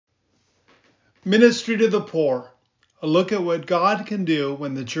Ministry to the Poor, a look at what God can do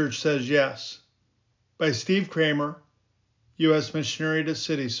when the church says yes, by Steve Kramer, U.S. missionary to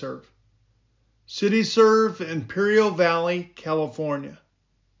CityServe. CityServe Imperial Valley, California.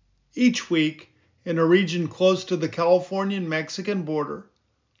 Each week, in a region close to the Californian-Mexican border,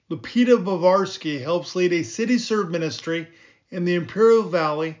 Lupita Bawarski helps lead a CityServe ministry in the Imperial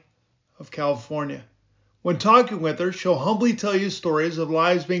Valley of California. When talking with her, she'll humbly tell you stories of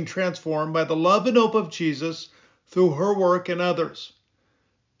lives being transformed by the love and hope of Jesus through her work and others.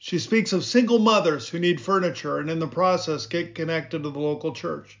 She speaks of single mothers who need furniture and in the process get connected to the local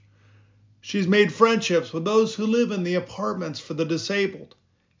church. She's made friendships with those who live in the apartments for the disabled.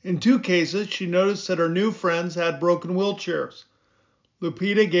 In 2 cases, she noticed that her new friends had broken wheelchairs.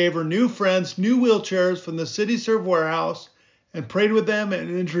 Lupita gave her new friends new wheelchairs from the CityServe warehouse and prayed with them and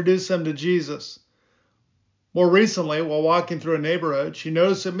introduced them to Jesus. More recently, while walking through a neighborhood, she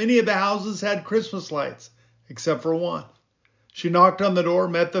noticed that many of the houses had Christmas lights, except for one. She knocked on the door,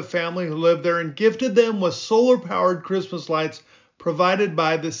 met the family who lived there, and gifted them with solar-powered Christmas lights provided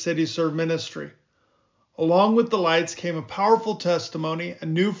by the CityServe ministry. Along with the lights came a powerful testimony, a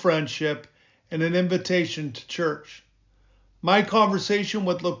new friendship, and an invitation to church. My conversation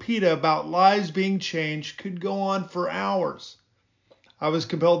with Lupita about lives being changed could go on for hours. I was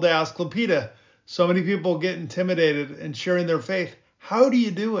compelled to ask Lupita, so many people get intimidated in sharing their faith. How do you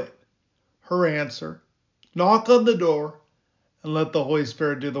do it? Her answer, knock on the door and let the Holy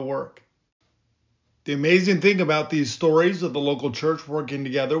Spirit do the work. The amazing thing about these stories of the local church working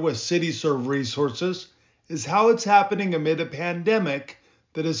together with CityServe resources is how it's happening amid a pandemic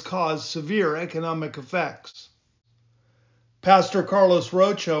that has caused severe economic effects. Pastor Carlos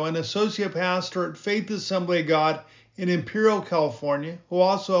Rocho, an associate pastor at Faith Assembly of God in Imperial, California, who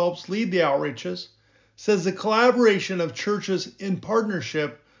also helps lead the outreaches, says the collaboration of churches in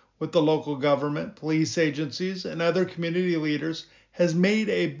partnership with the local government, police agencies, and other community leaders has made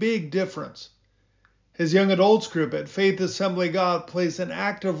a big difference. His young adults group at Faith Assembly of God plays an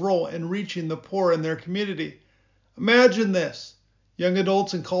active role in reaching the poor in their community. Imagine this. Young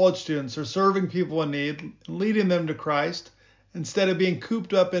adults and college students are serving people in need and leading them to Christ instead of being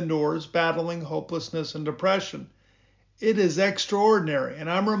cooped up indoors battling hopelessness and depression. It is extraordinary, and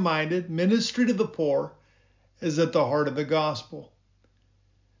I'm reminded ministry to the poor is at the heart of the gospel.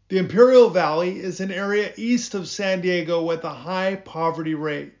 The Imperial Valley is an area east of San Diego with a high poverty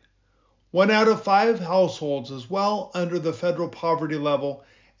rate. 1 out of 5 households is well under the federal poverty level,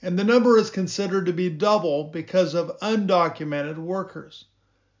 and the number is considered to be double because of undocumented workers.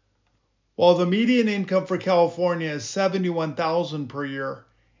 While the median income for California is $71,000 per year,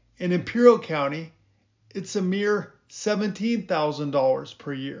 in Imperial County, it's a mere $17,000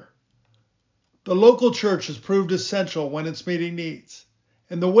 per year. The local church has proved essential when it's meeting needs.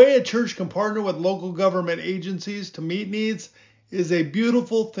 And the way a church can partner with local government agencies to meet needs is a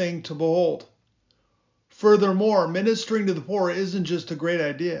beautiful thing to behold. Furthermore, ministering to the poor isn't just a great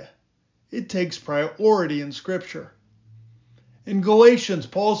idea. It takes priority in Scripture. In Galatians,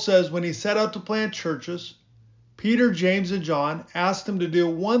 Paul says when he set out to plant churches, Peter, James, and John asked him to do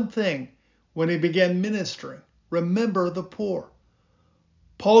one thing when he began ministering: remember the poor.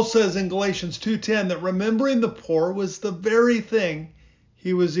 Paul says in Galatians 2:10 that remembering the poor was the very thing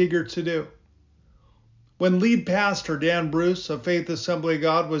he was eager to do. When lead pastor Dan Bruce of Faith Assembly of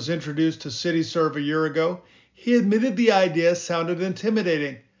God was introduced to CityServe a year ago, he admitted the idea sounded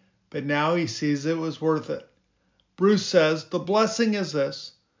intimidating, but now he sees it was worth it. Bruce says, the blessing is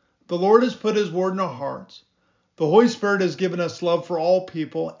this: the Lord has put his word in our hearts. The Holy Spirit has given us love for all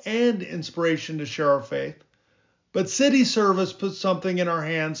people and inspiration to share our faith. But CityServe has put something in our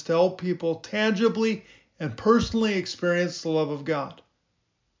hands to help people tangibly and personally experience the love of God.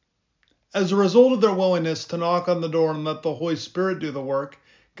 As a result of their willingness to knock on the door and let the Holy Spirit do the work,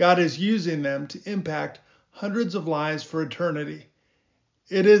 God is using them to impact hundreds of lives for eternity.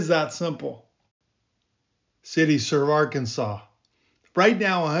 It is that simple. CityServe Arkansas. Right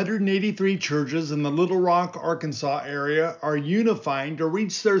now, 183 churches in the Little Rock, Arkansas area are unifying to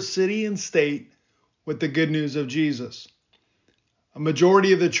reach their city and state with the good news of Jesus. A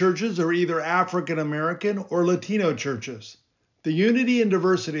majority of the churches are either African American or Latino churches. The unity and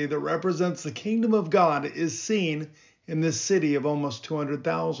diversity that represents the kingdom of God is seen in this city of almost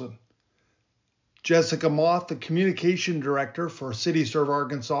 200,000. Jessica Mauthe, the communication director for CityServe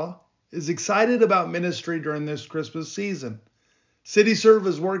Arkansas, is excited about ministry during this Christmas season. CityServe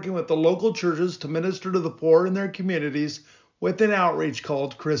is working with the local churches to minister to the poor in their communities with an outreach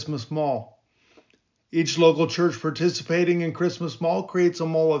called Christmas Mall. Each local church participating in Christmas Mall creates a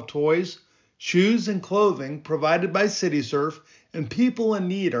mall of toys, shoes, and clothing provided by CityServe and people in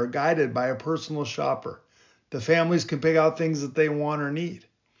need are guided by a personal shopper. The families can pick out things that they want or need.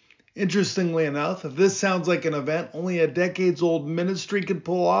 Interestingly enough, if this sounds like an event only a decades-old ministry could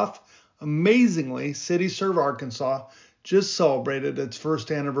pull off, amazingly, CityServe Arkansas just celebrated its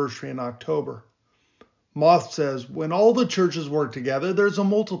first anniversary in October. Mauthe says, when all the churches work together, there's a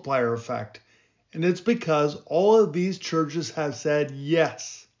multiplier effect, and it's because all of these churches have said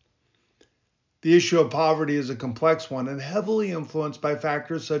yes. The issue of poverty is a complex one and heavily influenced by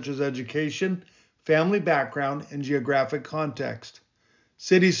factors such as education, family background, and geographic context.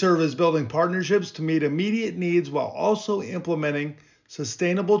 CityServe is building partnerships to meet immediate needs while also implementing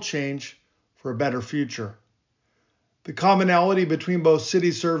sustainable change for a better future. The commonality between both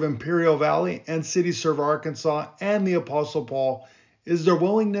CityServe Imperial Valley and CityServe Arkansas and the Apostle Paul is their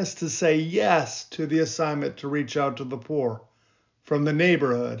willingness to say yes to the assignment to reach out to the poor, from the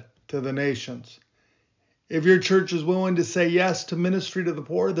neighborhood to the nations. If your church is willing to say yes to ministry to the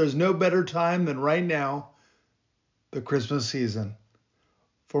poor, there's no better time than right now, the Christmas season.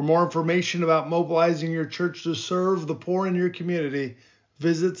 For more information about mobilizing your church to serve the poor in your community,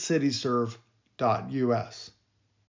 visit cityserve.us.